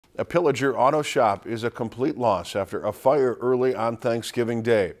A Pillager auto shop is a complete loss after a fire early on Thanksgiving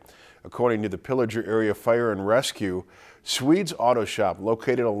Day. According to the Pillager Area Fire and Rescue, Swede's Auto Shop,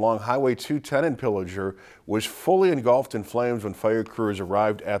 located along Highway 210 in Pillager, was fully engulfed in flames when fire crews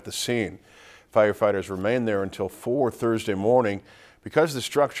arrived at the scene. Firefighters remained there until 4 Thursday morning. Because the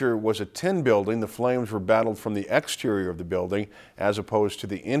structure was a tin building, the flames were battled from the exterior of the building as opposed to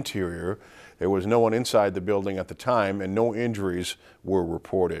the interior. There was no one inside the building at the time, and no injuries were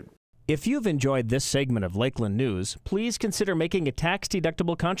reported. If you've enjoyed this segment of Lakeland News, please consider making a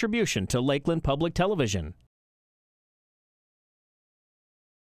tax-deductible contribution to Lakeland Public Television.